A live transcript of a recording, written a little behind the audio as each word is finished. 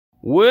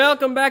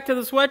Welcome back to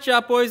the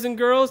sweatshop, boys and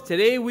girls.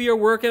 Today we are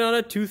working on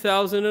a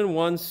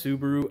 2001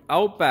 Subaru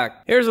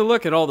Outback. Here's a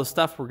look at all the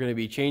stuff we're going to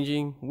be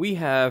changing. We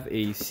have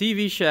a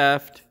CV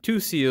shaft, 2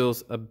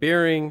 seals, a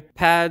bearing,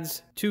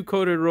 pads, 2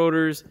 coated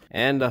rotors,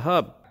 and a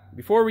hub.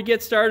 Before we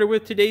get started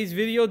with today's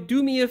video,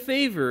 do me a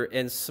favor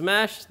and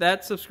smash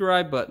that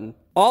subscribe button.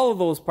 All of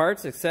those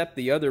parts except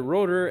the other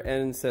rotor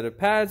and set of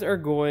pads are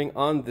going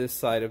on this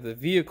side of the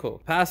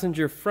vehicle,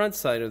 passenger front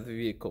side of the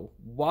vehicle.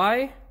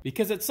 Why?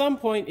 Because at some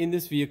point in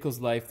this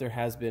vehicle's life there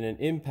has been an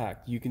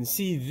impact. You can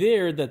see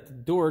there that the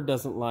door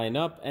doesn't line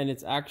up and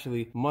it's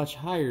actually much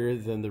higher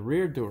than the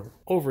rear door.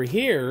 Over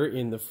here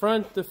in the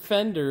front, the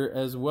fender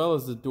as well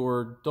as the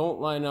door don't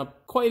line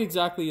up quite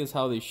exactly as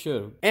how they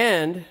should.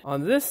 And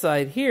on this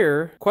side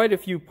here, quite a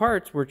few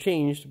parts were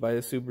changed by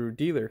the Subaru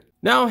dealer.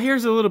 Now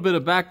here's a little bit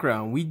of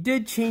background. We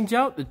did change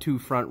out the 2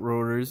 front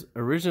rotors.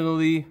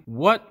 Originally,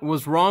 what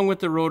was wrong with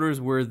the rotors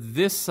were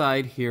this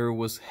side here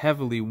was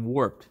heavily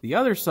warped. The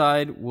other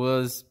side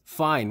was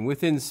fine,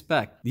 within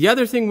spec. The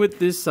other thing with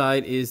this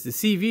side is the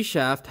CV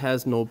shaft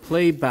has no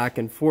play back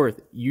and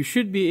forth. You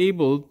should be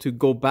able to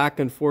go back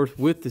and forth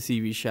with the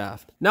CV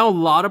shaft. Now a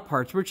lot of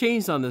parts were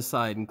changed on this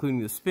side, including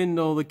the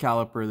spindle, the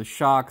caliper, the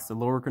shocks, the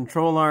lower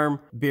control arm,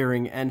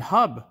 bearing, and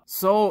hub.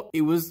 So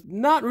it was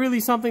not really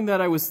something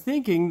that I was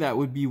thinking that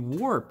would be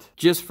warped.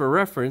 Just for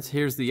reference,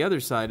 here's the other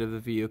side of the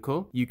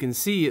vehicle. You can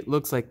see it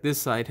looks like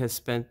this side has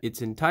spent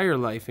its entire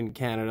life in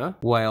Canada,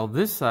 while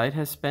this side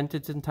has spent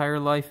its entire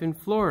life in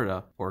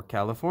Florida or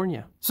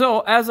California.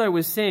 So as I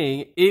was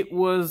saying, it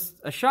was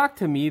a shock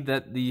to me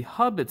that the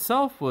hub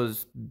itself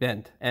was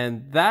bent,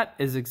 and that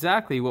is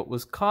exactly what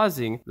was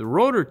causing the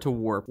rotor to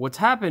warp. What's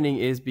happening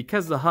is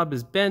because the hub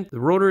is bent, the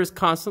rotor is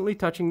constantly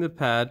touching the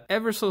pad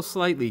ever so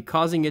slightly,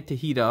 causing it to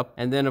heat up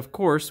and then of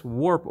course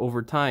warp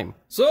over time.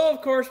 So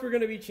of course we're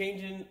going to be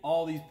changing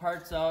all these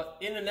parts out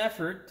in an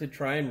effort to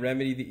try and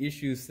remedy the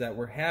issues that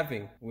we're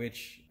having,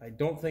 which I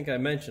don't think I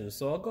mentioned,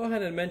 so I'll go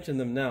ahead and mention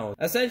them now.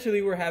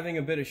 Essentially, we're having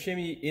a bit of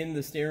shimmy in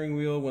the steering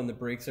wheel when the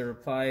brakes are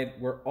applied.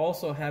 We're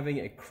also having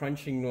a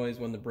crunching noise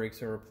when the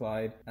brakes are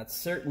applied. At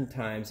certain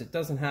times, it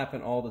doesn't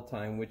happen all the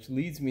time, which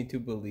leads me to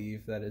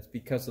believe that it's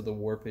because of the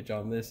warpage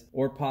on this,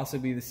 or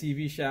possibly the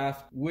CV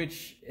shaft,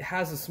 which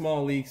has a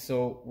small leak,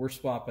 so we're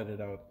swapping it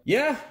out.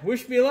 Yeah,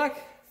 wish me luck.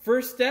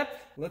 First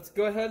step, let's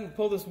go ahead and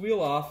pull this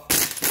wheel off.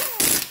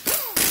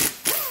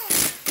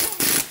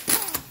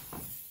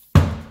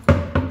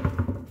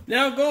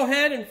 Now go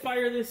ahead and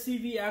fire this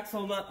CV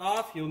axle nut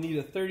off. You'll need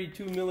a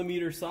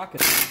 32mm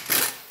socket.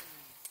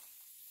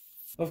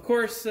 Of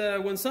course,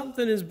 when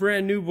something is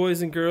brand new,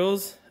 boys and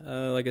girls,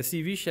 like a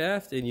CV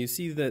shaft, and you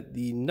see that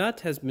the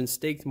nut has been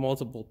staked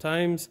multiple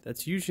times,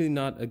 that's usually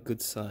not a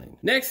good sign.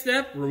 Next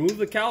step, remove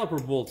the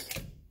caliper bolts.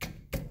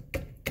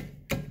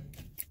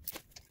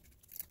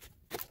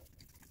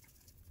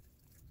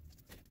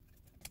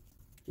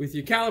 With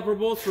your caliper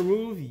bolts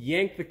removed,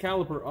 yank the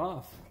caliper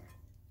off.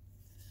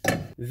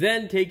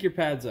 Then take your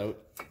pads out.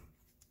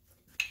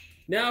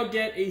 Now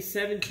get a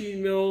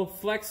 17mm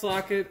flex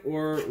socket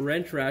or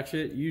wrench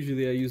ratchet.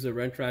 Usually I use a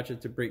wrench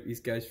ratchet to break these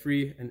guys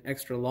free, an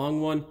extra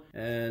long one,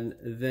 and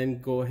then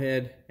go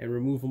ahead and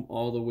remove them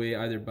all the way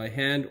either by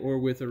hand or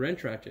with a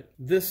wrench ratchet.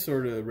 This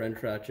sort of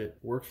wrench ratchet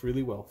works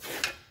really well.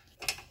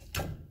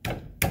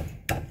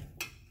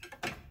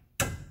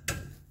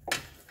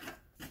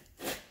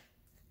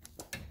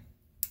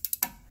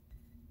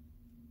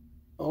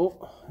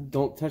 Oh,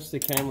 don't touch the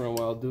camera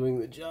while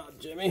doing the job,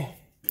 Jimmy.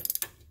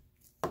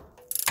 At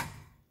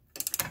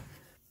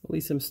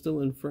least I'm still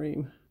in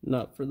frame,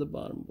 not for the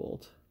bottom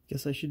bolt.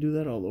 Guess I should do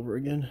that all over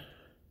again.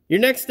 Your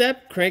next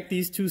step, crank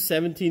these 2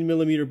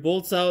 17mm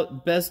bolts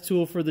out. Best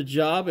tool for the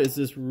job is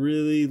this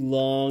really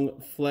long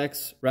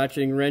flex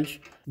ratcheting wrench.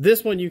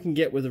 This one you can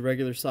get with a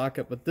regular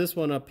socket, but this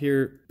one up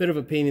here, bit of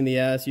a pain in the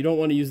ass. You don't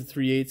want to use the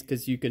 3/8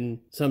 because you can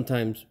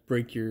sometimes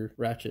break your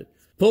ratchet.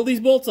 Pull these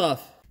bolts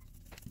off.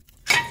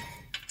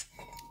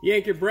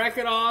 Yank your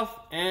bracket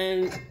off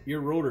and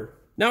your rotor.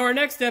 Now our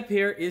next step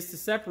here is to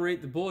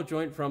separate the bullet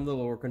joint from the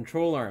lower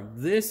control arm.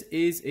 This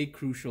is a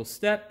crucial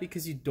step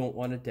because you don't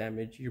want to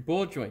damage your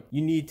bullet joint.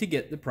 You need to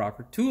get the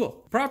proper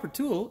tool. The proper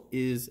tool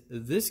is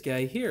this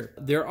guy here.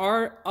 There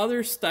are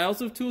other styles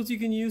of tools you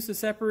can use to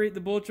separate the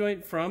bullet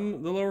joint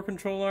from the lower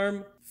control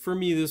arm. For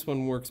me, this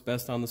one works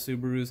best on the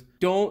Subarus.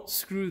 Don't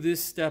screw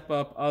this step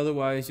up,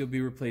 otherwise you'll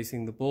be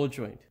replacing the bullet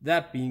joint.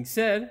 That being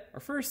said, our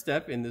first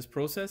step in this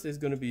process is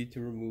going to be to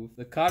remove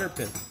the cotter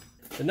pin.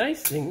 The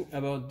nice thing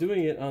about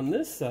doing it on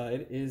this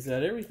side is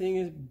that everything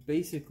is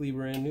basically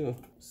brand new.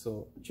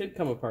 So it should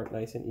come apart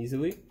nice and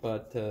easily,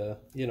 but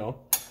you know,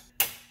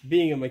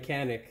 being a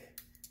mechanic,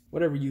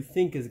 whatever you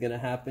think is going to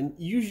happen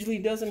usually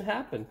doesn't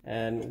happen.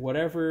 And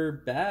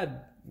whatever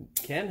bad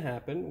can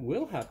happen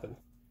will happen.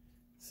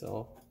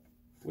 So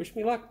wish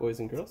me luck, boys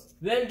and girls.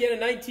 Then get a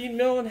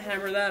 19mm and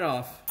hammer that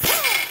off.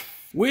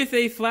 With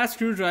a flat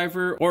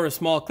screwdriver or a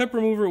small clip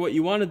remover, what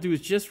you want to do is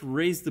just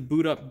raise the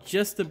boot up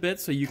just a bit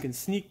so you can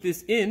sneak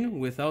this in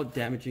without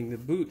damaging the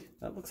boot.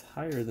 That looks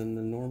higher than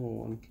the normal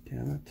one.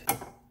 Damn it.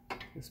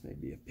 This may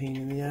be a pain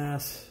in the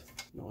ass.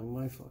 Knowing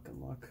my fucking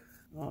luck.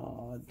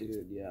 Oh,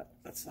 dude, yeah,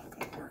 that's not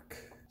gonna work.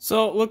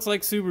 So it looks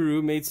like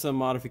Subaru made some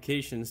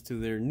modifications to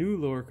their new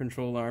lower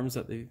control arms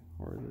or the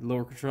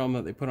lower control arm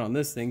that they put on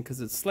this thing,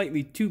 because it's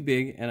slightly too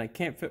big and I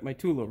can't fit my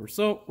tool over.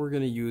 So we're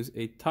gonna use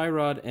a tie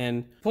rod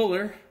and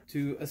puller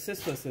to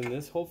assist us in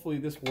this. Hopefully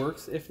this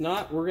works. If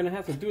not, we're gonna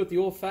have to do it the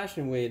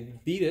old-fashioned way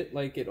and beat it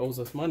like it owes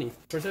us money.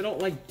 Of course, I don't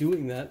like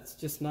doing that. It's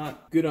just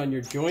not good on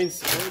your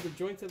joints or the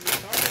joints of the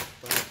car.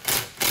 But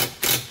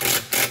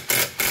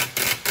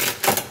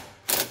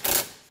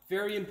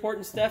very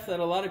important step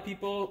that a lot of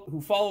people who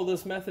follow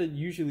this method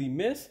usually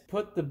miss.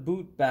 Put the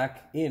boot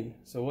back in.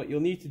 So what you'll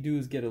need to do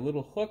is get a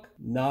little hook,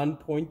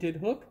 non-pointed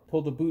hook,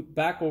 pull the boot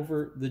back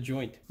over the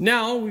joint.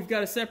 Now we've got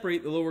to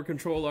separate the lower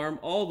control arm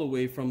all the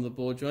way from the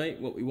ball joint.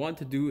 What we want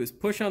to do is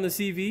push on the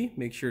CV,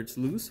 make sure it's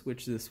loose,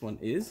 which this one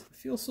is. It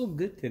feels so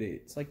good today.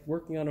 It's like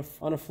working on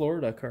a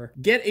Florida car.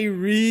 Get a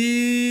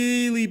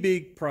really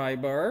big pry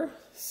bar.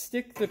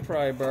 Stick the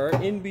pry bar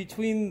in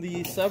between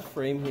the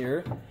subframe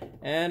here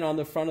and on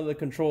the front of the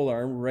control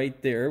arm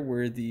right there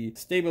where the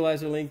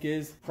stabilizer link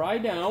is. Pry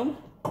down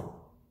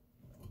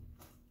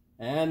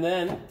and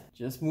then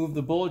just move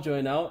the ball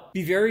joint out.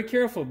 Be very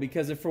careful,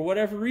 because if for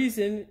whatever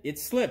reason it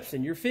slips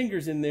and your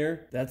finger's in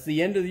there, that's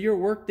the end of your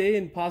work day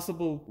and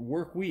possible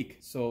work week.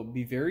 So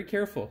be very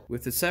careful.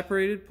 With it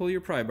separated, pull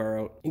your pry bar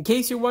out. In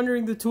case you're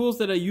wondering the tools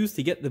that I use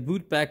to get the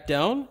boot back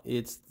down,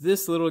 it's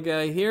this little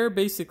guy here.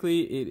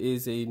 Basically, it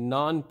is a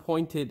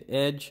non-pointed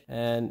edge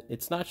and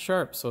it's not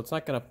sharp, so it's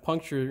not gonna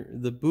puncture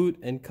the boot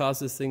and cause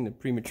this thing to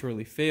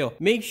prematurely fail.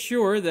 Make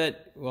sure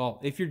that, well,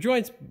 if your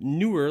joint's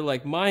newer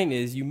like mine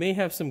is, you may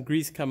have some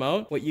grease come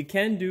out. What you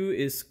can do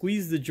is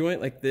squeeze the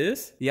joint like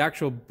this, the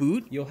actual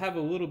boot. You'll have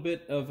a little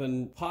bit of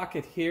a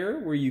pocket here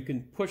where you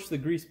can push the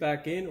grease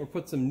back in or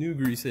put some new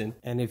grease in.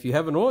 And if you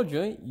have an old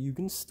joint, you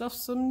can stuff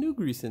some new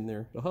grease in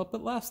there. It'll help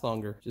it last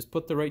longer. Just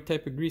put the right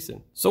type of grease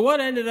in. So what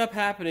ended up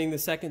happening the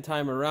second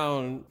time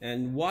around,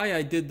 and why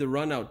I did the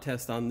run out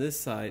test on this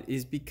side,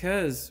 is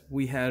because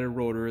we had a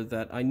rotor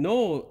that I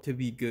know to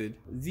be good.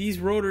 These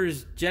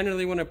rotors,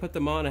 generally when I put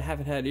them on, I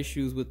haven't had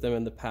issues with them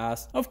in the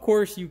past. Of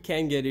course, you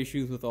can get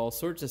issues with all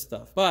sorts of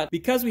stuff, but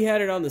because we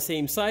had it on the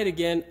same side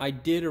again, I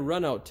did a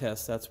run out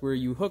test. That's where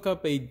you hook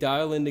up a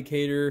dial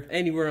indicator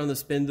anywhere on the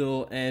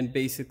spindle and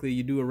basically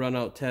you do a run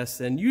out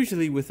test, and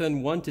usually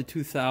within 1 to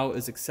 2 thou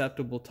is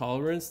acceptable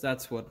tolerance.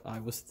 That's what I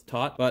was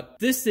taught. But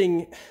this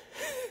thing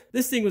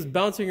was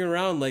bouncing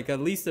around like at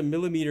least a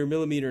millimeter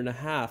and a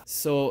half.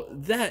 So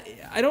that,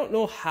 I don't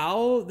know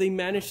how they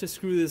managed to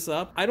screw this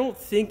up. I don't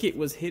think it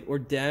was hit or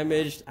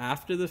damaged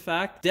after the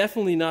fact.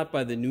 Definitely not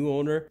by the new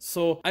owner.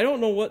 So I don't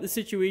know what the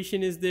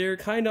situation is there.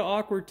 Kind of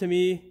awkward to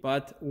me,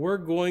 but we're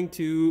going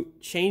to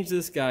change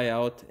this guy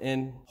out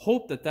and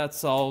hope that that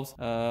solves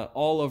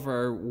all of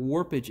our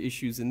warpage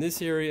issues in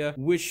this area,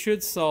 which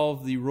should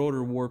solve the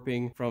rotor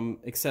warping from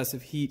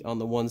excessive heat on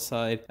the one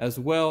side, as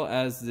well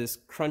as this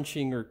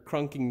crunching or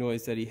crunking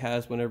noise that he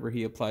has whenever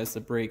he applies the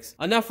brakes.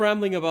 Enough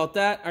rambling about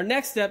that. Our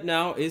next step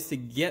now is to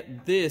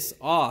get this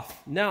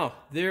off. Now,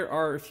 there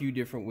are a few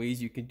different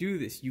ways you can do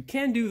this. You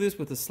can do this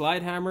with a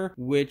slide hammer,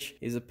 which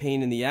is a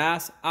pain in the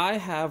ass. I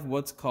have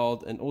what's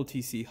called an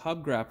OTC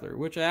hub grappler,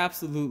 which I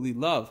absolutely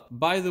love.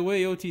 By the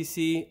way,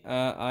 OTC,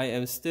 I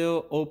am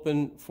still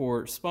open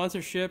for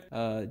sponsorship.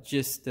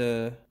 Just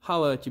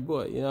holla at your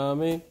boy, you know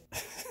what I mean?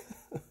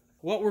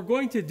 What we're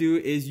going to do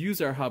is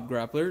use our hub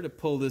grappler to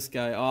pull this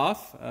guy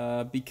off.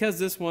 Because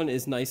this one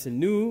is nice and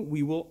new,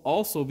 we will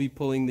also be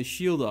pulling the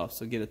shield off.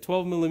 So get a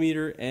 12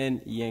 millimeter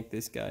and yank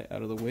this guy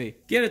out of the way.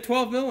 Get a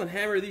 12 mil and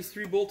hammer these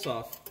 3 bolts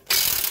off.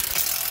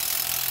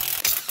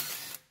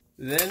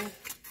 Then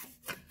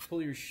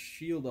pull your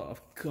shield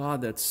off.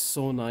 God, that's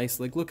so nice.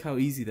 Like, look how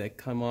easy that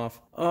come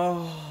off.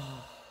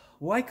 Oh.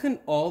 Why couldn't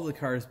all the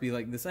cars be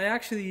like this? I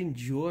actually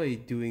enjoy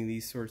doing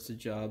these sorts of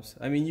jobs.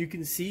 I mean, you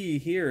can see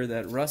here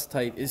that rust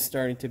tight is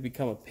starting to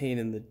become a pain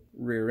in the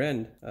rear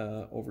end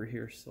over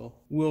here. So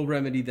we'll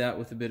remedy that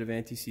with a bit of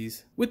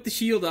anti-seize. With the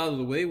shield out of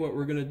the way, what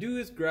we're gonna do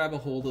is grab a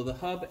hold of the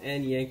hub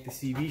and yank the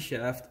CV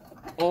shaft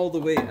all the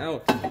way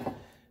out.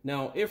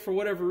 Now, if for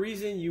whatever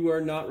reason you are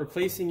not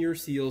replacing your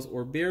seals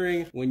or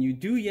bearing, when you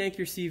do yank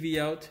your CV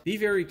out, be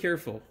very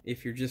careful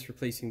if you're just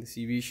replacing the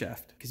CV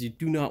shaft, because you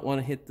do not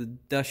want to hit the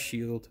dust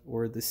shield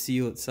or the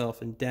seal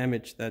itself and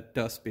damage that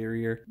dust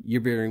barrier. Your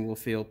bearing will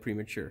fail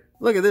premature.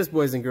 Look at this,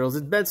 boys and girls.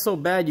 It's bent so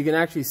bad you can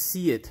actually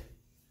see it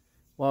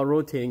while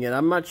rotating it.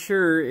 I'm not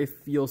sure if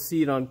you'll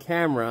see it on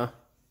camera,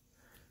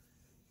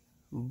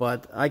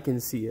 but I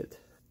can see it.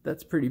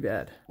 That's pretty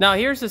bad. Now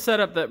here's the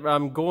setup that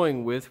I'm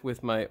going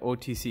with my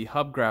OTC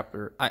hub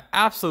grappler. I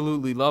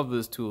absolutely love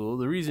this tool.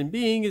 The reason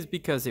being is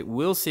because it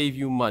will save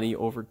you money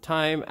over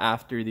time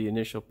after the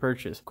initial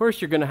purchase. Of course,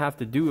 you're gonna have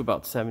to do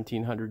about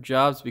 1,700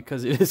 jobs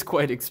because it is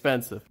quite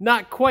expensive.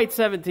 Not quite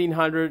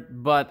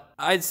 1,700, but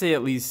I'd say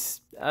at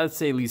least I'd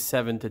say at least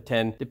 7 to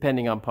 10,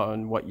 depending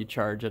upon what you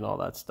charge and all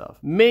that stuff.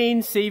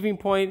 Main saving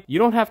point, you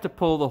don't have to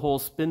pull the whole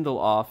spindle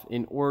off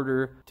in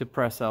order to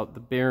press out the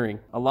bearing.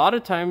 A lot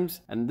of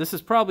times, and this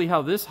is probably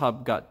how this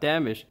hub got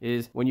damaged,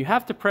 is when you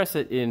have to press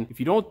it in, if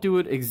you don't do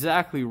it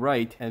exactly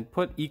right and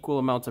put equal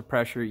amounts of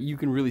pressure, you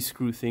can really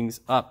screw things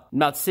up. I'm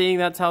not saying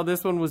that's how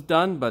this one was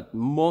done, but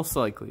most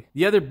likely.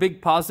 The other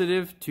big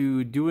positive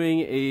to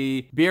doing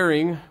a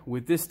bearing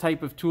with this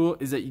type of tool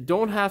is that you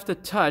don't have to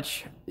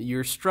touch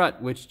your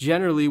strut, which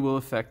generally will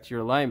affect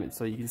your alignment.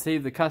 So you can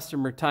save the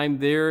customer time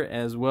there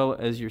as well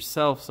as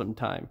yourself some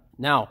time.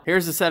 Now,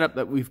 here's the setup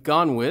that we've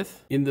gone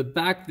with. In the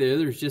back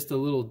there's just a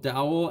little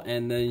dowel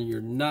and then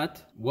your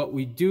nut. What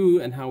we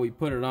do and how we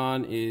put it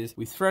on is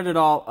we thread it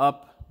all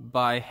up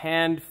by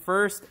hand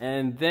first,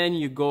 and then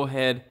you go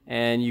ahead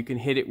and you can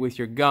hit it with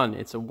your gun.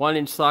 It's a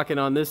 1-inch socket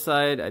on this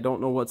side. I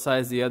don't know what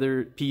size the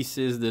other piece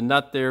is, the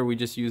nut there. We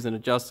just use an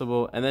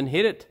adjustable and then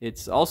hit it.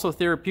 It's also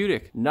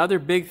therapeutic. Another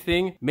big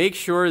thing, make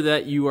sure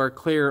that you are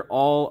clear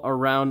all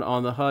around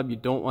on the hub. You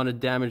don't want to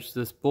damage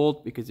this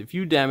bolt, because if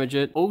you damage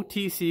it,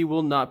 OTC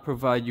will not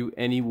provide you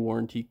any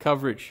warranty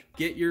coverage.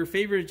 Get your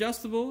favorite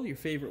adjustable, your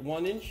favorite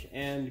 1-inch,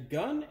 and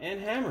gun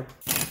and hammer.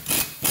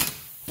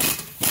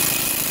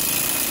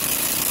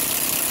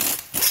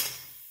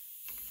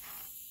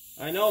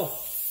 I know.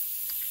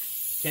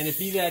 Can it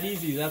be that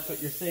easy? That's what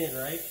you're saying,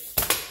 right?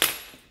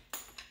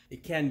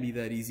 It can be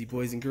that easy,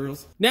 boys and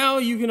girls. Now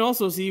you can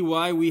also see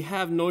why we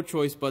have no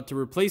choice but to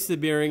replace the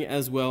bearing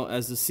as well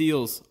as the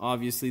seals.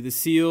 Obviously, the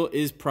seal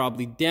is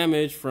probably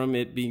damaged from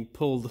it being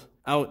pulled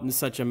out in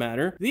such a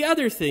manner. The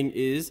other thing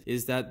is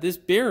that this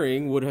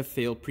bearing would have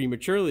failed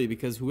prematurely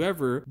because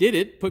whoever did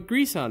it put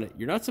grease on it.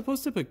 You're not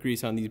supposed to put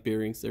grease on these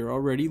bearings. They're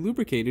already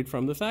lubricated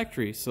from the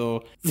factory.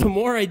 So the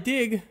more I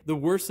dig, the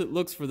worse it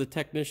looks for the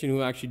technician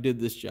who actually did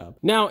this job.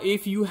 Now,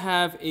 if you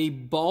have a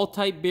ball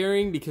type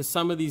bearing, because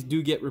some of these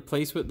do get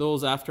replaced with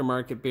those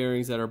aftermarket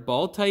bearings that are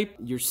ball type,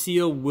 your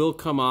seal will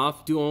come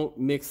off. Don't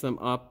mix them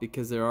up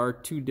because there are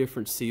two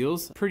different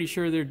seals. Pretty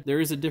sure there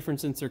is a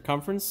difference in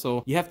circumference,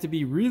 so you have to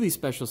be really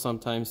special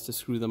sometimes to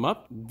screw them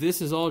up.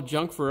 This is all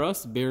junk for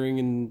us, bearing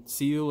and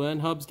seal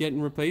and hubs getting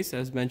replaced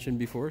as mentioned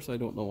before, so I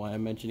don't know why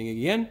I'm mentioning it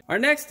again. Our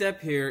next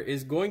step here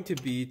is going to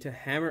be to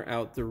hammer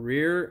out the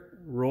rear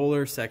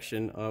roller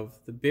section of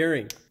the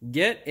bearing.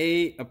 Get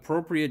a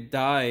appropriate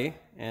die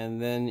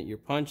and then your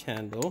punch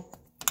handle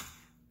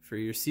for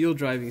your seal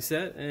driving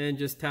set and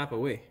just tap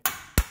away.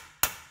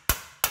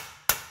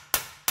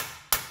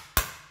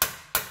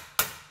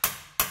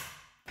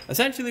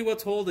 Essentially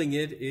what's holding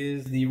it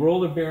is the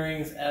roller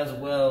bearings as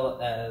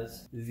well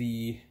as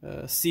the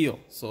seal.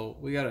 So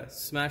we gotta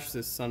smash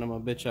this son of a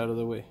bitch out of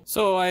the way.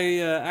 So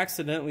I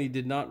accidentally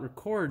did not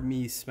record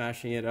me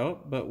smashing it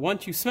out, but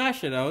once you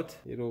smash it out,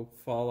 it'll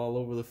fall all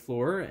over the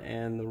floor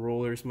and the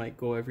rollers might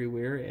go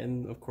everywhere,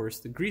 and of course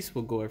the grease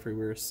will go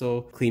everywhere.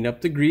 So clean up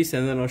the grease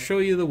and then I'll show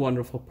you the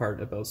wonderful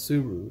part about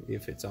Subaru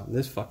if it's on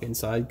this fucking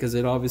side, because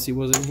it obviously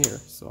wasn't here.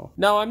 So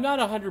now I'm not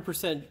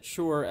 100%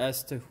 sure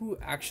as to who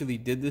actually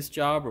did this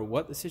job or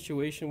what the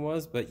situation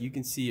was, but you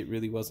can see it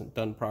really wasn't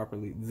done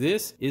properly.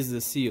 This is the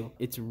seal.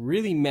 It's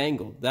really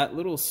mangled. That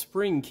little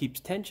spring keeps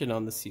tension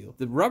on the seal.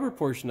 The rubber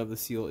portion of the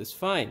seal is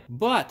fine,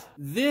 but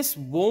this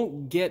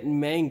won't get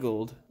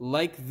mangled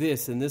like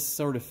this in this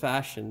sort of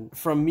fashion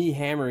from me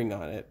hammering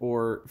on it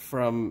or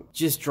from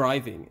just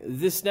driving.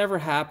 This never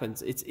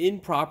happens. It's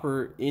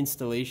improper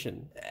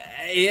installation.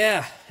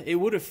 Yeah, it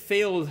would have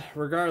failed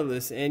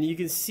regardless, and you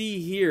can see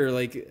here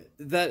like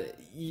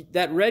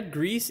that red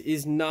grease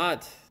is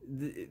not...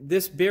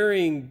 This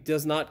bearing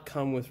does not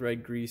come with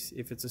red grease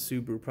if it's a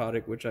Subaru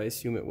product, which I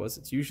assume it was.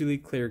 It's usually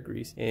clear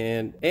grease.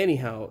 And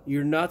anyhow,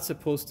 you're not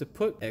supposed to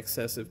put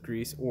excessive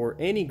grease or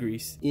any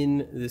grease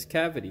in this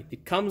cavity.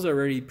 It comes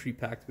already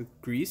pre-packed with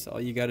grease. All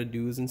you got to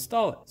do is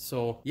install it.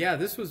 So yeah,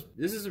 this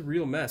is a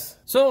real mess.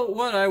 So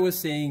what I was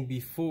saying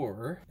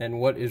before, and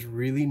what is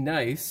really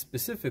nice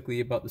specifically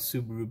about the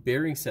Subaru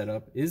bearing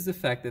setup, is the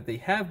fact that they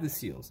have the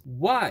seals.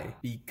 Why?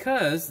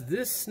 Because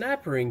this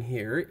snap ring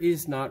here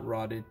is not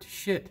rotted to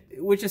shit,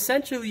 which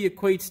essentially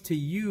equates to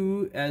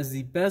you as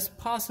the best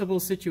possible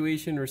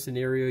situation or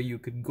scenario you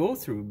could go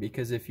through,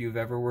 because if you've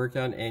ever worked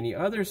on any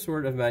other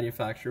sort of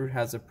manufacturer who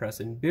has a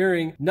press-in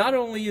bearing, not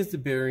only is the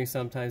bearing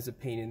sometimes a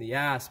pain in the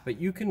ass, but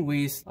you can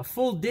waste a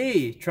full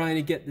day trying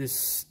to get this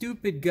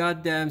stupid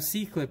goddamn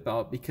C-clip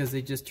out because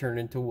they just turn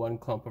into one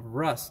clump of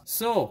rust.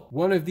 So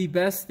one of the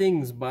best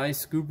things by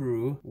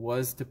Subaru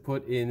was to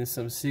put in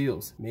some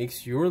seals.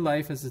 Makes your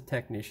life as a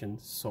technician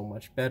so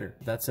much better.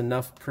 That's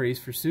enough praise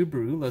for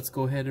Subaru. Let's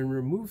go ahead and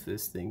remove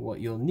this thing. What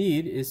you'll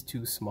need is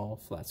 2 small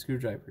flat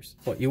screwdrivers.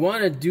 What you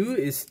want to do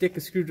is stick a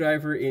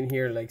screwdriver in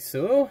here like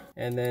so,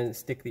 and then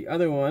stick the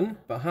other one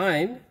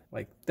behind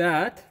like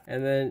that,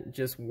 and then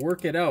just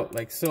work it out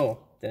like so.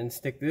 Then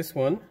stick this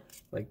one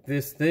like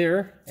this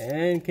there,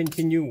 and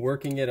continue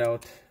working it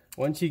out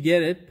Once you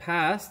get it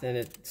past and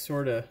it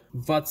sort of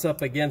butts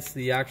up against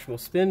the actual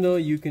spindle,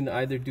 you can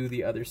either do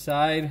the other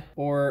side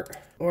or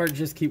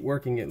just keep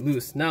working it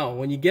loose. Now,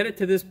 when you get it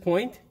to this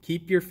point,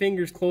 keep your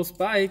fingers close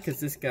by because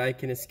this guy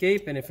can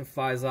escape, and if it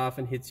flies off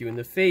and hits you in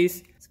the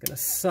face, it's gonna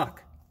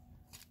suck.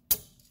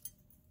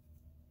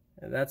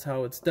 And that's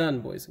how it's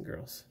done, boys and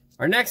girls.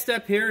 Our next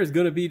step here is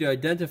going to be to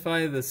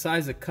identify the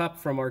size of cup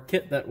from our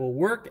kit that will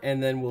work,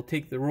 and then we'll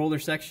take the roller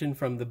section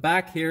from the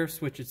back here,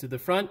 switch it to the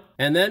front,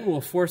 and then we'll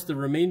force the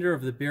remainder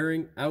of the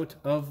bearing out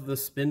of the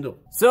spindle.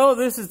 So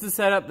this is the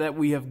setup that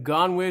we have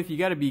gone with. You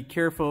got to be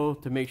careful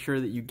to make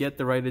sure that you get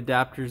the right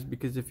adapters,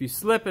 because if you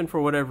slip and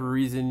for whatever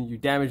reason you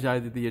damage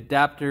either the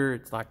adapter,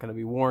 it's not going to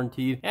be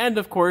warranted, and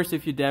of course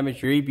if you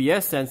damage your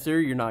ABS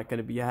sensor, you're not going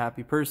to be a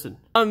happy person.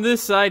 On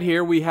this side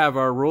here we have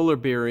our roller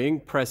bearing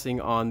pressing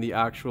on the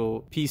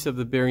actual piece of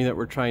the bearing that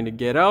we're trying to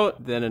get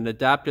out, then an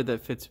adapter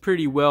that fits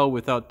pretty well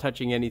without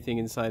touching anything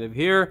inside of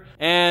here,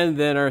 and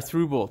then our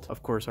through bolt.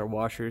 Of course our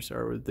washers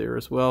are there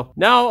as well.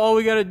 Now all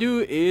we got to do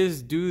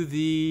is do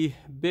the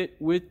bit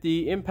with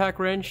the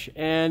impact wrench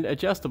and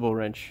adjustable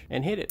wrench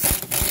and hit it.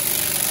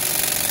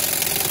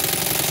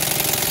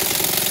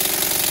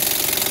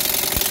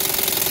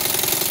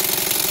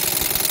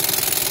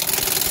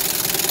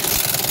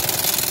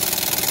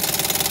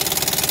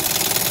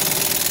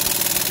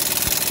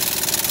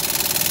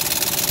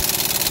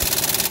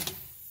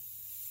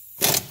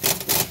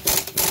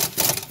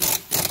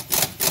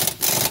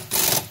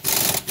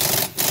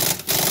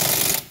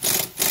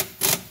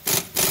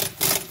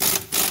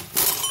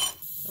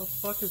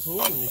 Fuck is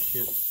holding this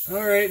shit?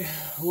 Alright,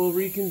 we'll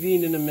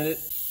reconvene in a minute.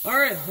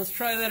 Alright, let's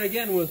try that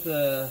again with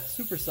a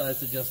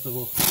supersized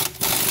adjustable.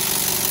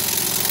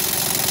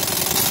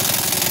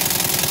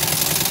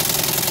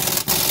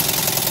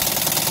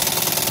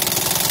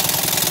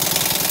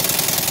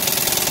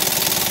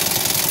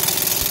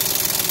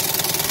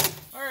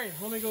 Alright,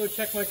 let me go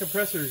check my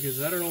compressor because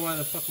I don't know why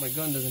the fuck my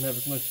gun doesn't have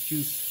as much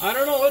juice. I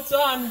don't know what's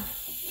on.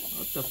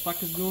 What the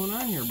fuck is going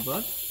on here,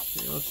 bud?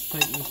 Okay, let's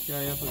tighten this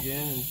guy up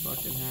again and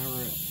fucking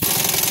hammer it.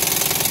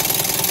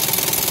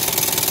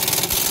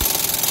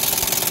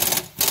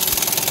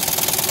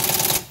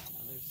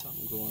 There's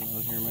something going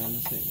on here, man.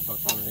 This ain't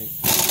fucking right.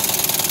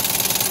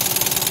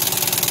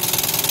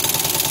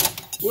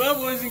 Well,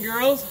 boys and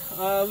girls,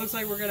 looks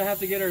like we're gonna have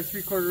to get our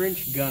 3/4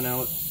 inch gun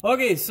out.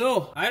 Okay,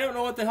 so I don't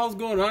know what the hell's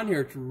going on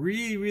here. It's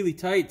really, really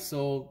tight.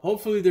 So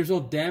hopefully there's no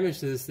damage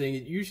to this thing.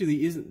 It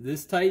usually isn't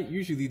this tight.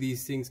 Usually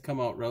these things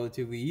come out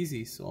relatively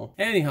easy. So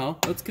anyhow,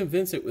 let's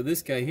convince it with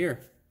this guy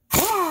here.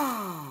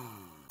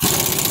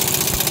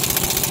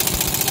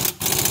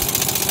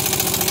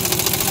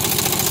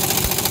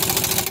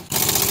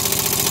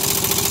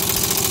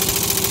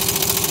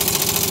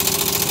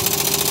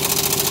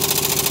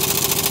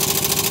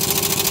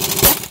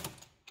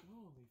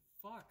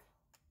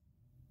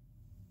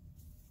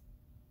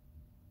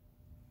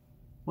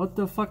 What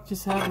the fuck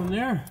just happened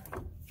there?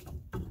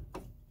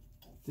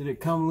 Did it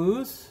come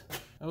loose?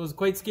 That was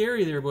quite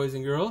scary there, boys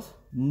and girls.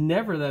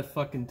 Never that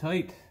fucking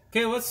tight.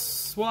 Okay, let's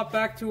swap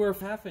back to our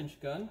 1/2 inch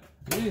gun.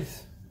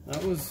 Jeez,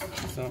 that was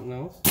something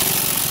else.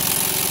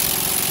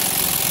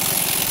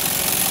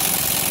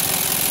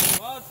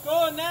 Well, it's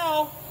going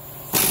now.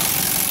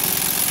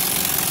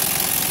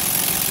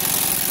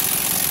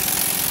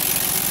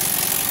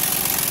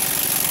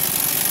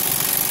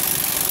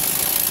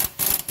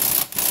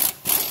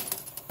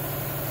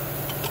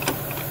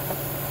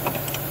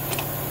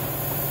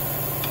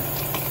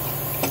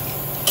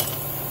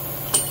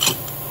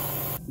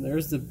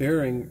 There's the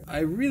bearing. I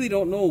really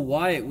don't know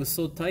why it was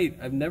so tight.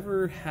 I've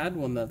never had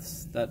one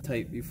that's that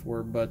tight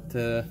before, but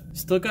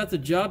still got the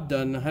job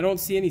done. I don't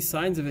see any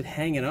signs of it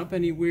hanging up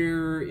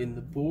anywhere in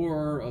the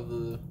bore of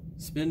the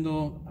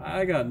spindle.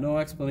 I got no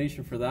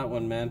explanation for that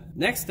one, man.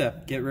 Next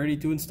step, get ready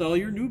to install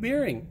your new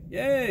bearing.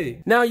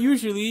 Yay! Now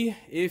usually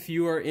if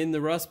you are in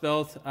the rust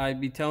belt, I'd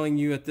be telling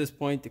you at this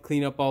point to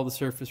clean up all the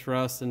surface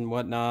rust and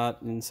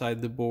whatnot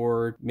inside the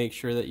board. Make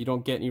sure that you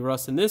don't get any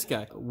rust in this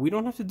guy. We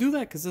don't have to do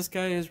that because this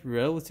guy is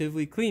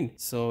relatively clean.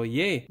 So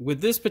yay.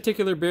 With this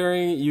particular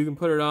bearing, you can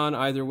put it on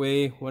either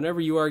way. Whenever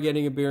you are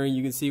getting a bearing,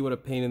 you can see what a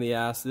pain in the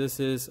ass this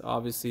is.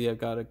 Obviously I've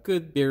got a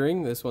good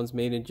bearing. This one's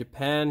made in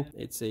Japan.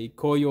 It's a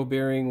Koyo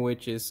bearing,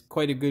 which is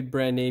quite a good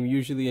brand name,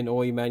 usually an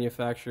OE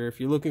manufacturer.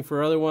 If you're looking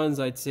for other ones,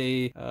 I'd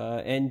say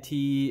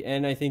NT,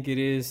 I think it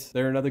is.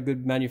 They're another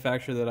good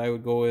manufacturer that I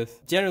would go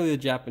with. Generally, the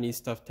Japanese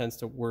stuff tends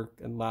to work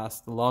and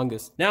last the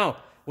longest. Now,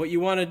 what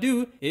you want to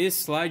do is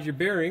slide your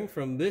bearing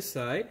from this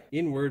side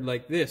inward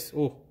like this.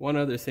 Oh, one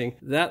other thing.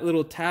 That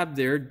little tab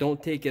there,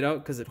 don't take it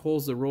out because it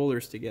holds the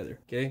rollers together,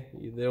 okay?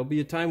 There'll be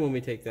a time when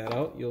we take that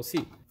out, you'll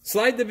see.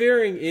 Slide the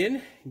bearing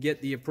in, get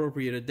the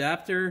appropriate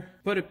adapter,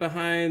 put it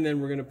behind, then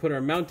we're going to put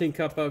our mounting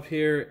cup up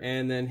here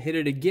and then hit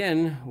it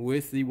again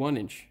with the 1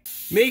 inch.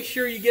 Make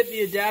sure you get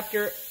the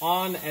adapter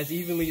on as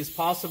evenly as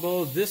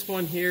possible. This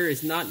one here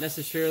is not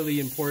necessarily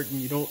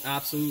important. You don't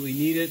absolutely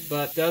need it,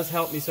 but it does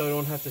help me so I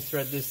don't have to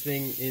thread this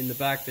thing in the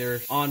back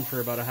there on for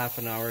about a half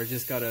an hour. I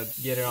just got to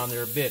get it on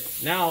there a bit.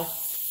 Now,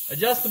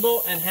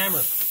 adjustable and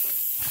hammer.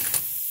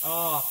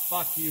 Oh,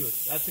 fuck you.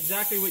 That's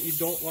exactly what you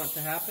don't want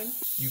to happen.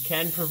 You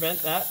can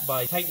prevent that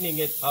by tightening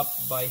it up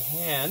by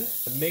hand.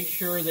 Make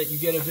sure that you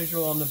get a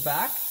visual on the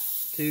back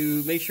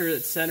to make sure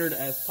it's centered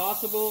as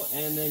possible,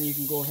 and then you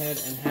can go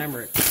ahead and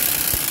hammer it.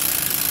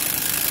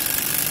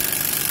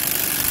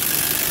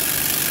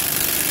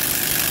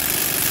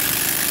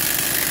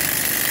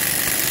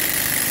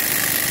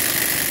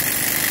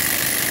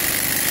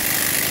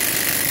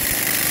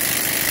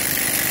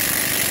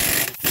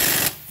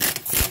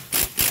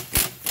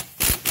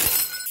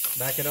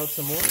 Back it out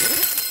some more.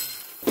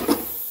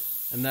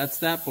 And that's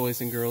that, boys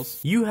and girls.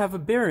 You have a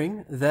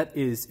bearing that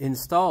is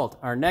installed.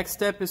 Our next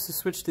step is to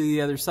switch to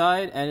the other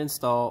side and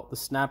install the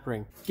snap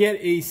ring. Get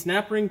a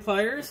snap ring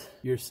pliers.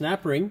 Your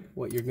snap ring,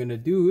 what you're gonna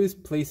do is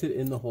place it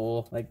in the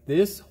hole like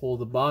this. Hold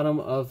the bottom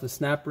of the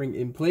snap ring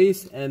in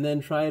place and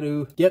then try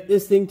to get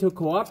this thing to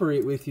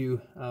cooperate with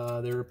you.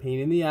 They're a pain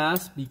in the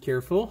ass, be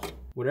careful.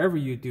 Whatever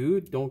you do,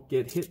 don't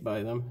get hit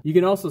by them. You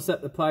can also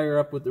set the plier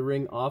up with the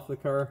ring off the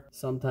car.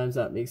 Sometimes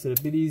that makes it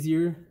a bit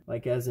easier,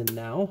 like as in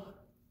now.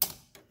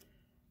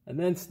 And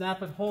then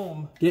snap it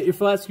home. Get your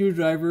flat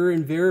screwdriver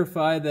and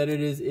verify that it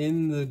is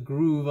in the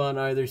groove on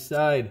either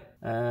side.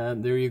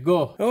 And there you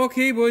go.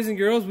 Okay, boys and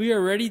girls, we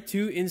are ready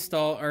to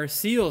install our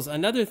seals.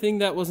 Another thing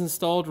that was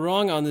installed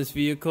wrong on this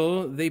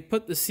vehicle, they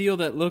put the seal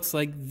that looks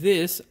like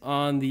this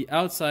on the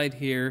outside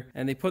here,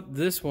 and they put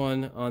this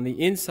one on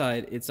the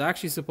inside. It's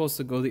actually supposed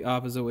to go the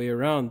opposite way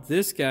around.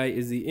 This guy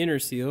is the inner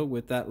seal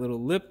with that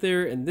little lip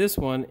there, and this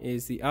one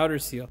is the outer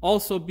seal.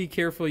 Also, be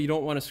careful, you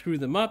don't want to screw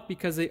them up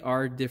because they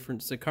are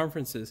different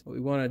circumferences. What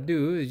we want to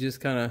do is just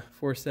kind of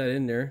force that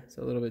in there. It's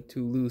a little bit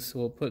too loose, so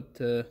we'll put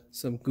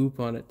some goop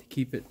on it to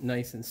keep it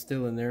nice and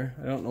still in there.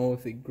 I don't know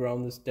if they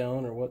ground this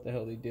down or what the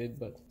hell they did,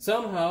 but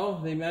somehow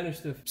they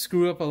managed to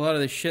screw up a lot of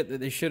the shit that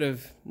they should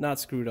have not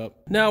screwed up.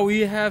 Now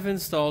we have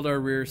installed our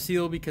rear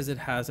seal because it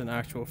has an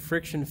actual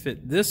friction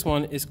fit. This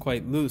one is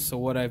quite loose, so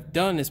what I've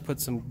done is put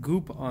some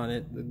goop on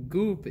it. The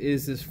goop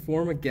is this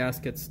form of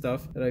gasket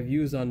stuff that I've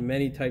used on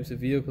many types of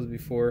vehicles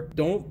before.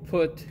 Don't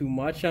put too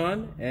much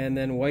on and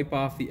then wipe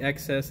off the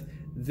excess.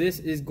 This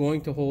is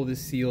going to hold this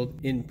seal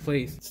in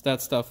place. It's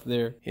that stuff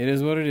there. It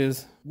is what it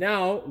is.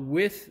 Now,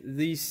 with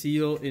the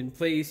seal in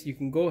place, you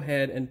can go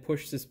ahead and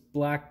push this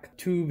black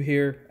tube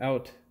here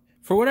out.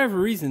 For whatever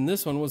reason,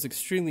 this one was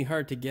extremely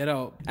hard to get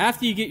out.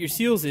 After you get your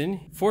seals in,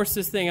 force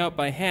this thing out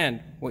by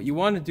hand. What you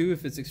want to do,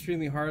 if it's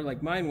extremely hard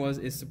like mine was,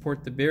 is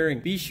support the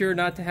bearing. Be sure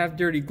not to have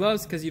dirty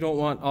gloves because you don't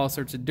want all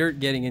sorts of dirt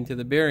getting into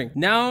the bearing.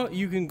 Now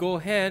you can go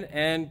ahead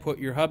and put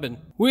your hub in.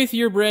 With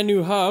your brand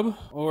new hub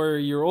or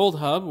your old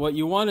hub, what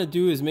you want to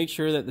do is make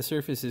sure that the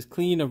surface is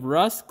clean of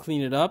rust,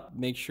 clean it up,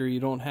 make sure you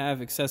don't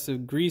have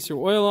excessive grease or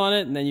oil on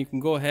it, and then you can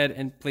go ahead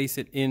and place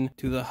it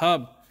into the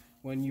hub.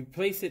 When you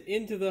place it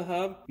into the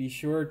hub, be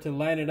sure to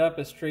line it up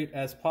as straight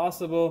as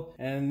possible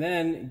and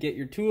then get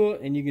your tool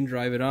and you can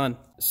drive it on.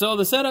 So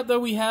the setup that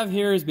we have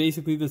here is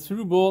basically the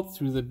through bolt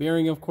through the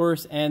bearing, of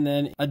course, and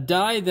then a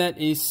die that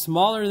is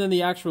smaller than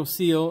the actual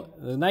seal.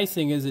 The nice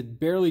thing is it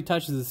barely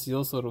touches the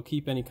seal, so it'll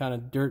keep any kind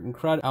of dirt and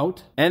crud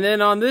out. And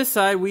then on this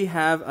side, we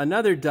have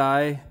another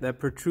die that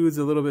protrudes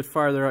a little bit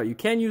farther out. You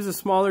can use a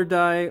smaller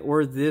die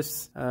or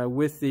this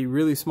with the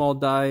really small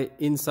die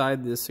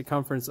inside the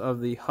circumference of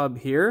the hub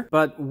here,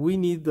 but we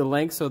need the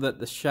length so that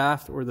the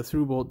shaft or the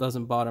through bolt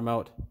doesn't bottom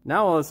out.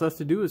 Now all it's left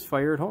to do is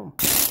fire it home.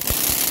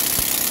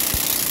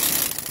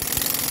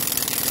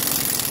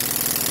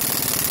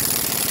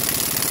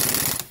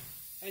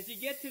 As you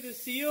get to the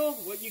seal,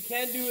 what you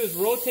can do is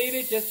rotate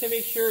it just to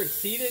make sure it's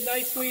seated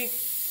nicely,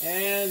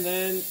 and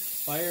then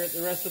fire it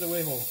the rest of the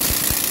way home.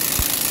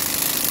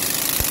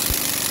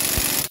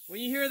 When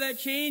you hear that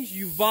change,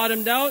 you've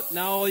bottomed out.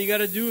 Now all you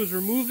gotta do is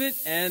remove it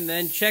and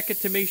then check it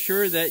to make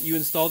sure that you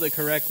installed it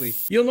correctly.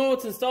 You'll know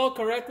it's installed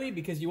correctly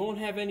because you won't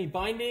have any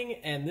binding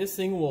and this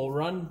thing will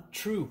run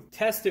true.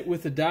 Test it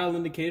with the dial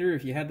indicator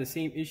if you had the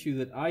same issue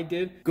that I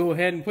did. Go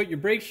ahead and put your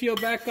brake shield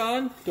back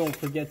on. Don't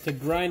forget to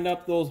grind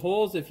up those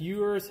holes if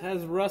yours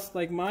has rust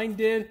like mine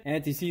did.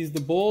 Anti-seize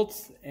the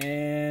bolts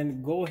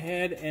and go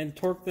ahead and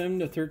torque them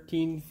to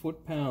 13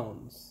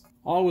 foot-pounds.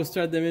 Always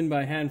thread them in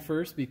by hand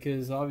first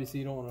because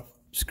obviously you don't want to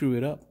screw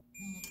it up.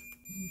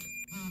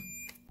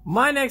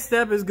 My next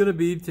step is going to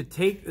be to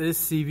take this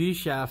CV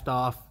shaft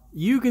off.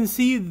 You can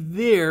see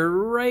there,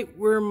 right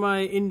where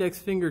my index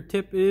finger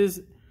tip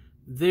is,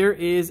 there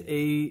is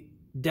a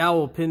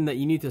dowel pin that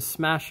you need to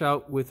smash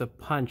out with a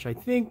punch. I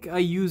think I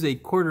use a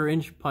 1/4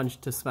 inch punch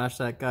to smash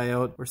that guy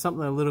out, or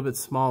something a little bit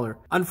smaller.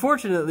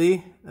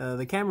 Unfortunately,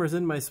 the camera's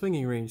in my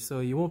swinging range, so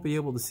you won't be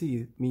able to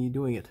see me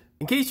doing it.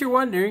 In case you're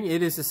wondering,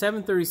 it is a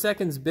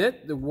 7/32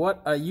 bit.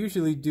 What I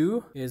usually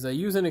do is I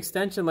use an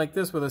extension like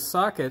this with a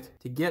socket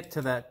to get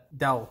to that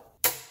dowel.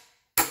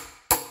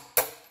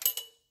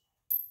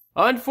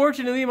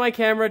 Unfortunately, my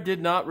camera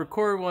did not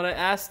record when I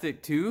asked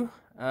it to.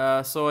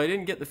 So I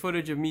didn't get the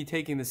footage of me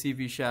taking the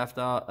CV shaft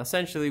out.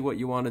 Essentially what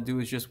you want to do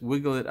is just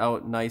wiggle it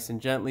out nice and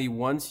gently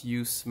once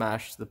you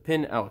smash the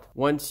pin out.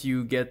 Once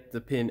you get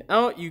the pin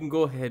out, you can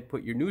go ahead,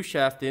 put your new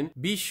shaft in.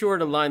 Be sure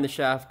to line the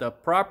shaft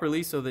up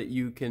properly so that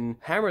you can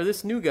hammer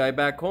this new guy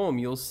back home.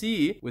 You'll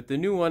see with the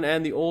new one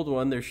and the old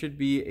one, there should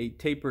be a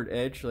tapered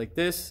edge like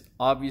this.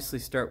 Obviously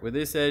start with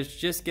this edge.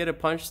 Just get a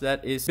punch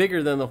that is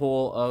bigger than the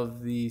hole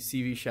of the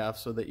CV shaft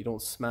so that you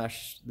don't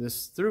smash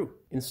this through.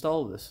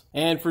 Install this.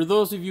 And for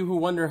those of you who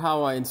wonder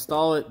how I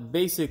install it,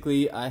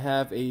 basically I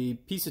have a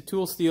piece of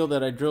tool steel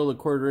that I drilled a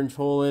 1/4-inch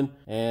hole in,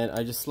 and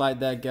I just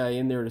slide that guy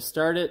in there to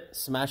start it,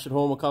 smash it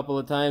home a couple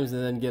of times,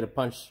 and then get a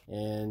punch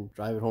and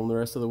drive it home the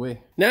rest of the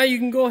way. Now you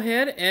can go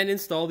ahead and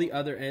install the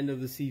other end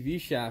of the CV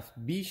shaft.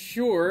 Be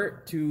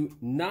sure to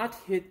not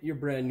hit your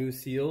brand new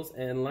seals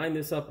and line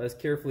this up as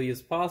carefully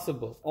as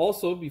possible.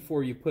 Also,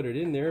 before you put it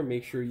in there,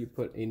 make sure you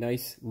put a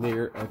nice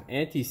layer of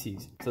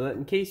anti-seize so that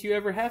in case you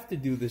ever have to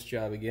do this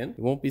job again, it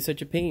won't be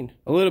such a pain.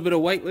 A little bit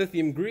of white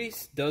lithium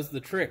grease does the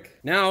trick.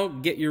 Now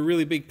get your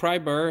really big pry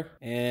bar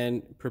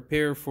and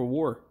prepare for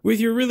war. With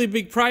your really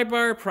big pry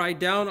bar, pry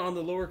down on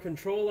the lower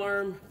control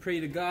arm. Pray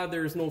to God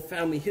there is no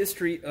family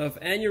history of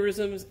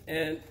aneurysms,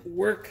 and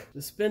work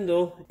the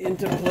spindle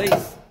into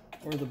place,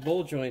 or the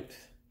bowl joint.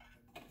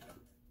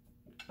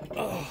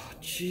 Oh,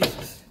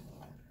 Jesus.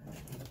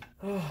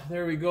 Oh,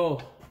 there we go.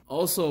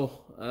 Also,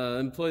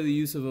 employ the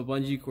use of a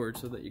bungee cord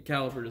so that your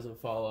caliper doesn't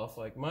fall off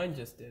like mine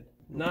just did.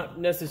 Not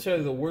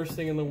necessarily the worst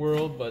thing in the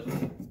world, but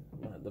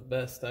not the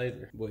best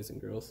either, boys and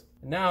girls.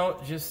 Now,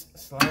 just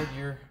slide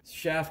your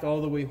shaft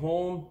all the way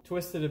home.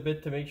 Twist it a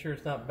bit to make sure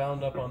it's not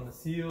bound up on the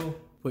seal.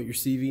 Put your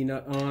CV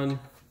nut on.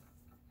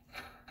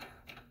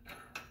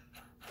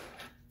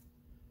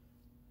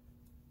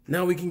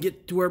 Now we can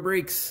get to our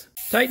brakes.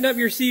 Tighten up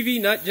your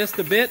CV nut just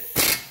a bit.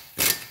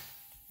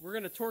 We're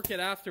going to torque it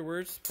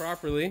afterwards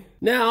properly.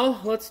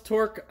 Now, let's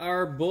torque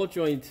our bolt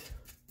joint.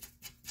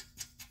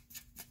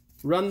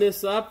 Run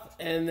this up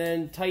and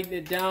then tighten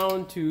it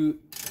down to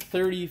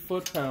 30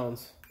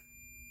 foot-pounds.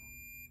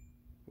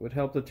 Would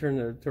help to turn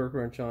the torque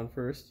wrench on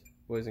first,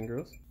 boys and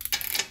girls.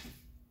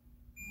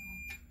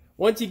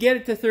 Once you get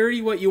it to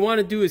 30, what you want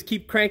to do is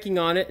keep cranking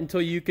on it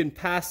until you can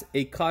pass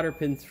a cotter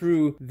pin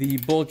through the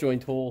bolt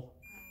joint hole,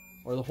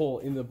 or the hole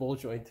in the bolt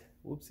joint.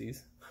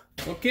 Whoopsies.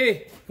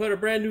 Okay, put a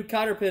brand new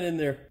cotter pin in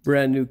there.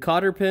 Brand new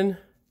cotter pin.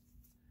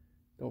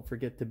 Don't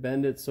forget to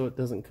bend it so it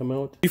doesn't come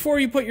out. Before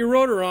you put your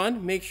rotor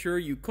on, make sure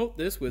you coat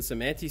this with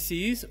some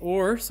anti-seize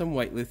or some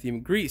white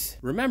lithium grease.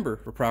 Remember,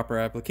 for proper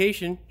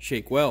application,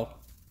 shake well.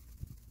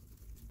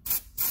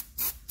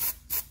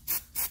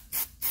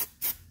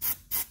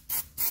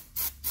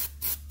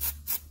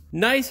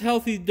 Nice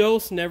healthy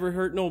dose, never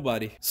hurt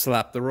nobody.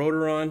 Slap the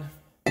rotor on.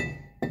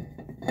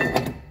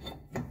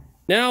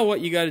 Now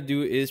what you got to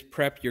do is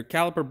prep your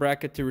caliper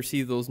bracket to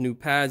receive those new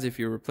pads if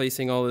you're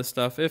replacing all this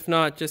stuff. If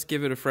not, just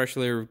give it a fresh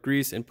layer of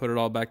grease and put it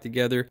all back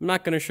together. I'm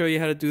not going to show you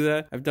how to do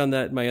that. I've done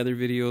that in my other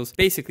videos.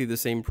 Basically the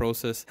same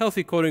process.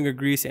 Healthy coating of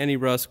grease, any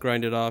rust,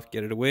 grind it off,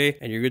 get it away,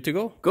 and you're good to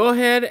go. Go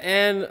ahead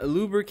and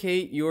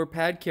lubricate your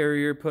pad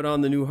carrier. Put on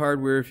the new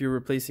hardware if you're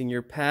replacing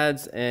your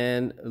pads,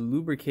 and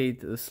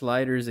lubricate the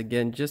sliders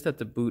again just at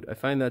the boot. I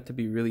find that to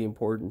be really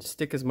important.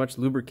 Stick as much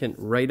lubricant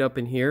right up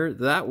in here.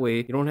 That way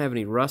you don't have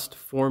any rust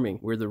forming.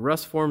 Where the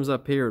rust forms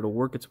up here, it'll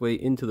work its way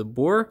into the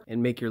bore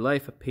and make your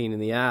life a pain in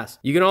the ass.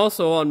 You can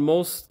also, on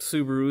most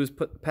Subarus,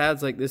 put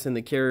pads like this in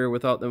the carrier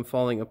without them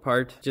falling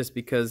apart, just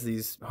because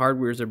these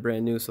hardwares are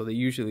brand new, so they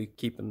usually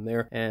keep them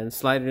there. And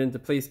slide it into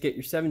place. Get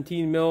your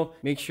 17 mil.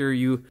 Make sure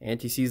you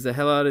anti-seize the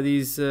hell out of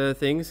these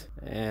things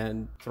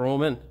and throw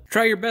them in.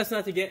 Try your best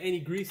not to get any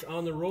grease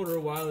on the rotor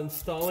while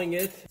installing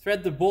it.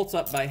 Thread the bolts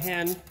up by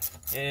hand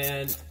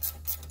and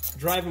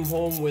drive them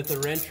home with a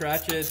wrench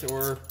ratchet,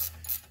 or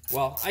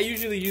well, I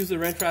usually use the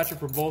wrench ratchet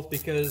for both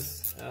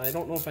because I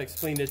don't know if I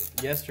explained it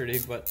yesterday,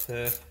 but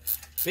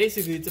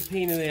basically it's a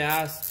pain in the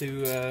ass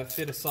to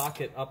fit a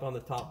socket up on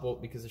the top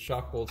bolt because the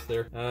shock bolt's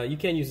there. You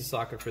can use a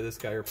socket for this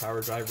guy or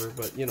power driver,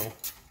 but you know,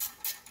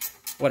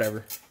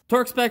 whatever.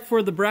 Torque spec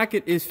for the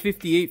bracket is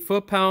 58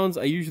 foot-pounds.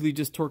 I usually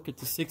just torque it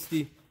to 60.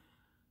 You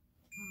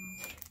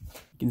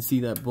can see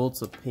that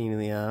bolt's a pain in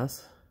the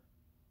ass.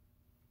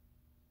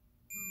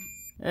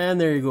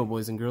 And there you go,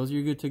 boys and girls,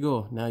 you're good to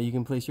go. Now you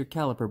can place your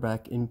caliper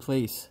back in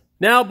place.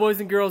 Now, boys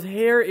and girls,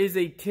 here is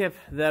a tip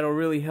that'll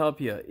really help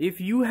you.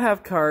 If you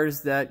have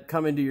cars that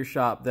come into your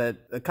shop that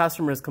a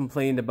customer has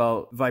complained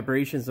about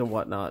vibrations and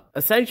whatnot,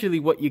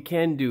 essentially what you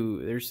can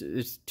do,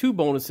 there's two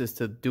bonuses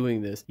to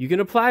doing this. You can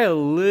apply a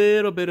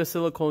little bit of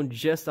silicone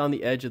just on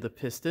the edge of the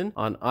piston,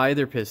 on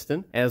either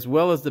piston, as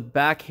well as the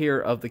back here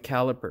of the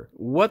caliper.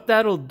 What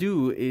that'll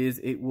do is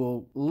it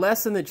will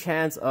lessen the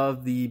chance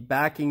of the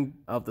backing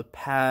of the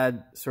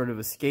pad sort of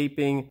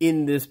escaping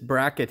in this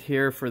bracket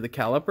here for the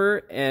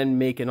caliper and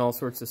make an all all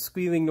sorts of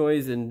squealing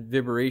noise and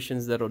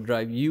vibrations that'll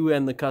drive you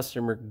and the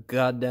customer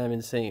goddamn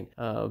insane.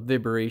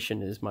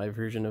 Vibration is my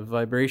version of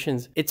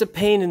vibrations. It's a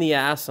pain in the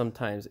ass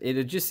sometimes.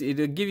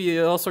 It'll give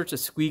you all sorts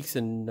of squeaks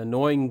and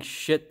annoying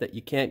shit that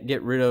you can't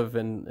get rid of,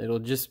 and it'll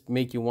just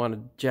make you want to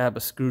jab a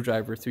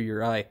screwdriver through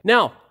your eye.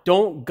 Now,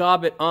 don't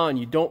gob it on.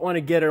 You don't want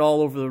to get it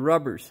all over the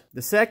rubbers.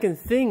 The second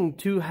thing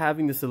to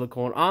having the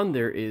silicone on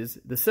there is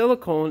the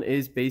silicone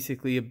is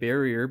basically a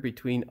barrier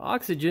between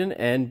oxygen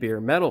and bare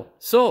metal.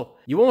 So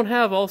you won't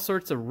have all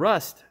sorts of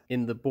rust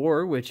in the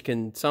bore, which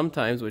can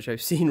sometimes, which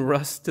I've seen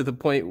rust to the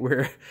point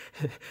where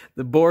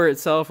the bore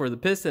itself or the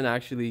piston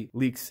actually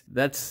leaks.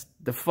 That's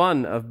the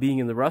fun of being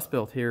in the Rust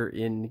Belt here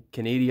in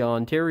Canada,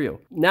 Ontario.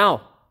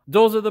 Now,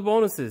 those are the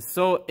bonuses.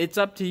 So it's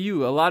up to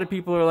you. A lot of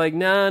people are like,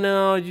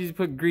 no, you just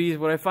put grease.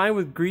 What I find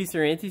with grease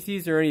or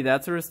anti-seize or any of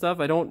that sort of stuff,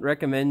 I don't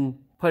recommend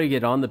putting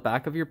it on the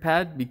back of your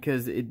pad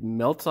because it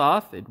melts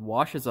off, it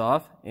washes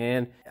off,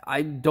 and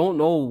I don't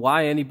know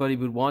why anybody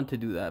would want to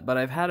do that, but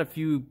I've had a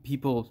few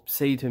people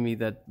say to me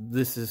that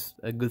this is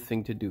a good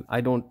thing to do. I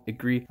don't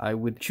agree. I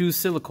would choose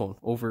silicone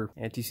over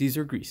anti-seize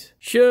or grease.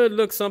 Should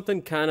look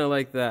something kind of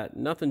like that.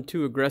 Nothing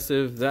too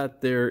aggressive.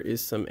 That there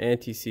is some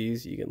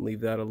anti-seize. You can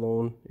leave that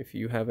alone if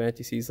you have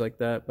anti-seize like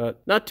that,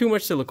 but not too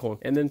much silicone.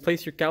 And then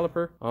place your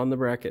caliper on the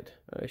bracket.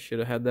 I should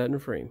have had that in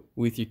frame.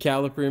 With your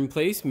caliper in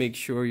place, make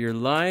sure your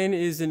line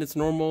is in its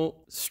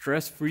normal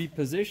stress-free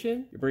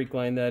position. Your brake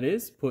line, that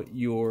is. Put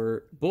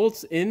your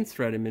bolts in,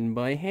 thread them in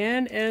by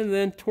hand, and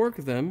then torque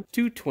them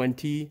to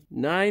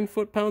 29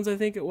 foot-pounds, I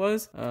think it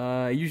was.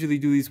 I usually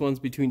do these ones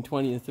between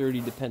 20 and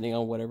 30, depending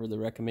on whatever the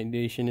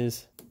recommendation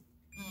is.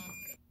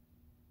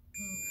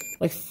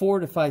 Like 4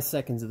 to 5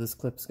 seconds of this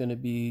clip is going to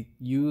be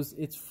used.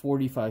 It's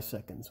 45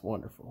 seconds.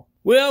 Wonderful.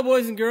 Well,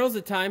 boys and girls,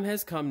 the time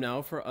has come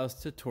now for us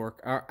to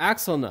torque our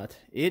axle nut.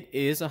 It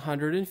is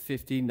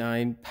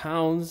 159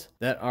 pounds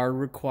that are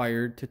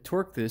required to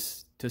torque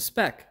this to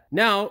spec.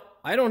 Now,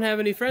 I don't have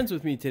any friends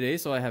with me today,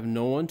 so I have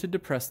no one to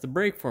depress the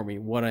brake for me.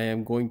 What I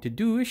am going to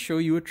do is show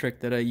you a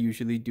trick that I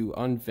usually do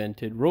on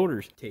vented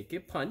rotors. Take a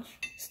punch,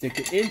 stick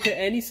it into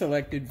any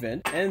selected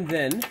vent, and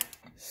then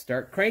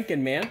start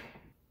cranking, man.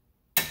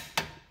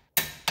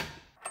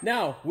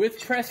 Now,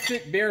 with press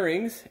fit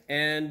bearings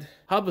and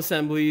hub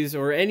assemblies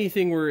or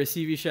anything where a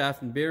CV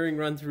shaft and bearing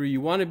run through, you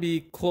want to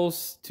be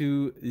close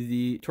to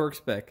the torque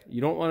spec.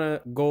 You don't want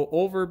to go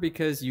over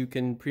because you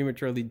can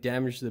prematurely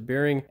damage the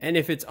bearing. And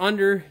if it's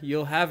under,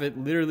 you'll have it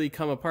literally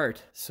come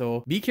apart.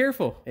 So be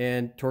careful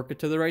and torque it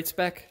to the right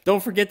spec.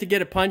 Don't forget to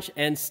get a punch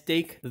and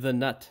stake the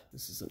nut.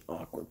 This is an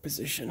awkward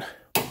position.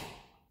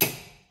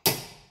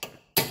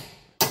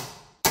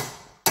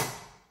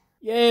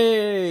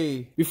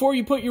 Yay! Before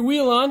you put your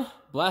wheel on,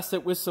 blast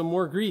it with some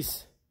more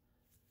grease.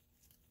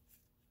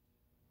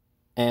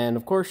 And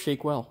of course,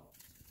 shake well.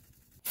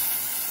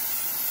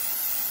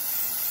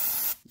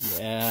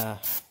 Yeah,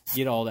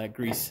 get all that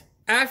grease.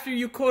 After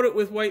you coat it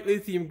with white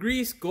lithium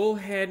grease, go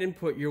ahead and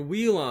put your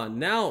wheel on.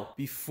 Now,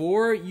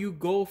 before you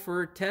go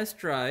for a test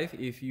drive,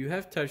 if you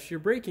have touched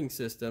your braking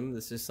system,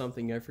 this is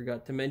something I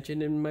forgot to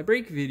mention in my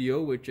brake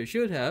video, which I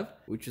should have,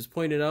 which was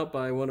pointed out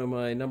by one of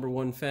my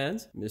 #1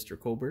 fans, Mr.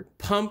 Colbert.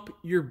 Pump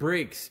your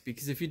brakes,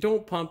 because if you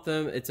don't pump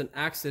them, it's an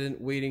accident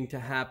waiting to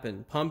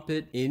happen. Pump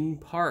it in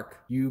park.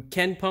 You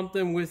can pump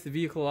them with the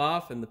vehicle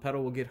off and the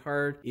pedal will get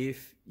hard.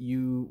 If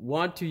you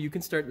want to, you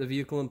can start the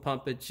vehicle and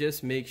pump it.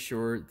 Just make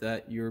sure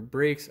that your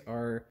brakes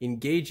are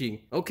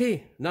engaging.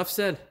 Okay, enough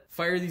said.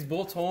 Fire these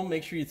bolts home.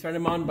 Make sure you thread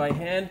them on by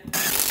hand.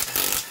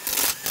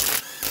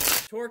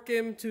 Torque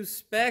him to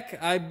spec.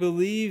 I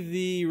believe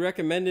the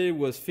recommended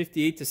was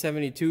 58 to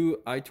 72.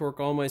 I torque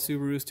all my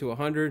Subarus to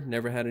 100.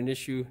 Never had an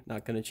issue.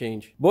 Not going to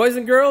change. Boys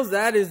and girls,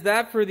 that is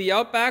that for the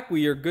Outback.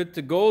 We are good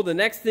to go. The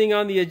next thing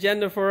on the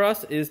agenda for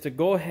us is to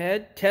go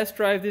ahead, test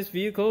drive this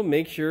vehicle,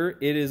 make sure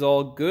it is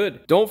all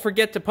good. Don't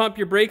forget to pump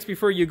your brakes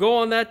before you go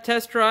on that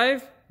test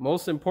drive.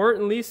 Most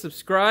importantly,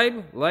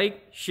 subscribe,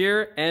 like,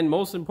 share, and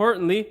most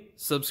importantly,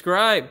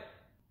 subscribe.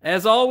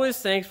 As always,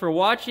 thanks for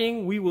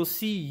watching. We will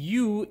see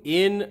you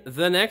in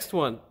the next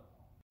one.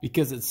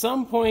 Because at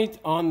some point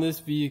on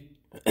this vehicle,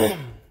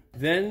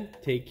 then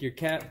take your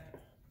cat.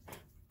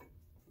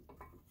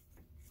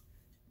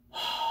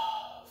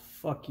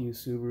 Fuck you,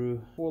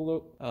 Subaru.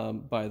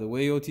 By the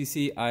way,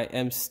 OTC, I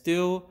am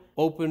still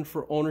open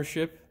for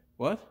ownership.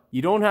 What?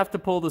 You don't have to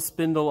pull the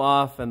spindle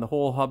off and the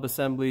whole hub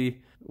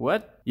assembly.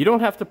 What? You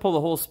don't have to pull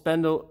the whole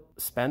spindle?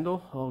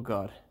 Oh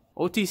God.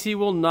 OTC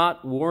will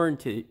not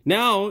warranty.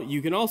 Now,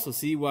 you can also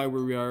see why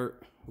we are...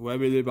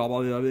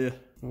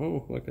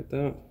 Oh, look at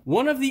that.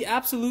 One of the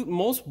absolute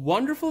most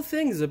wonderful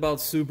things about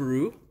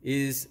Subaru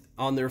is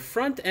on their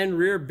front and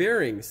rear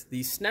bearings,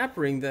 the snap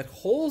ring that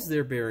holds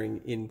their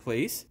bearing in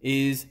place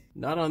is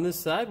not on this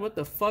side. What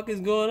the fuck is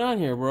going on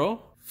here,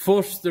 bro?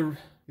 Force the...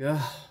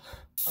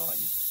 Oh,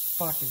 you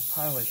fucking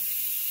pile of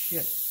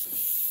shit.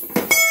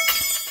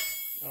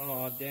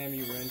 Oh, damn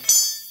you, wrench.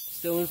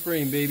 Still in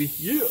frame, baby.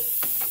 Yeah!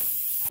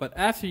 But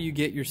after you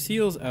get your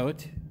seals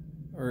out,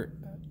 or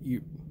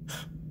you...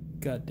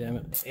 God damn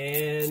it.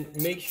 And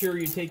make sure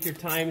you take your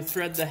time,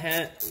 thread the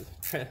hand.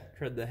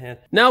 Thread the hand.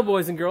 Now,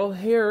 boys and girls,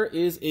 here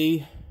is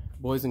a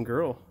boys and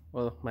girl.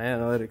 Well, my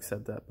analytics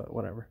said that, but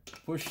whatever.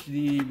 Push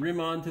the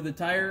rim onto the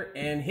tire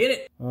and hit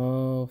it.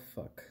 Oh,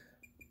 fuck.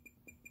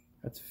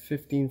 That's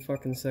 15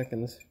 fucking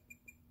seconds.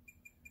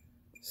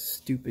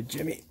 Stupid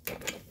Jimmy.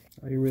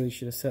 Oh, you really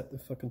should have set the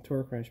fucking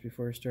torque wrench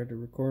before I started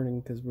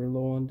recording because we're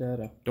low on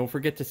data. Don't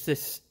forget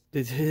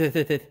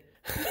to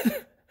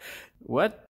what?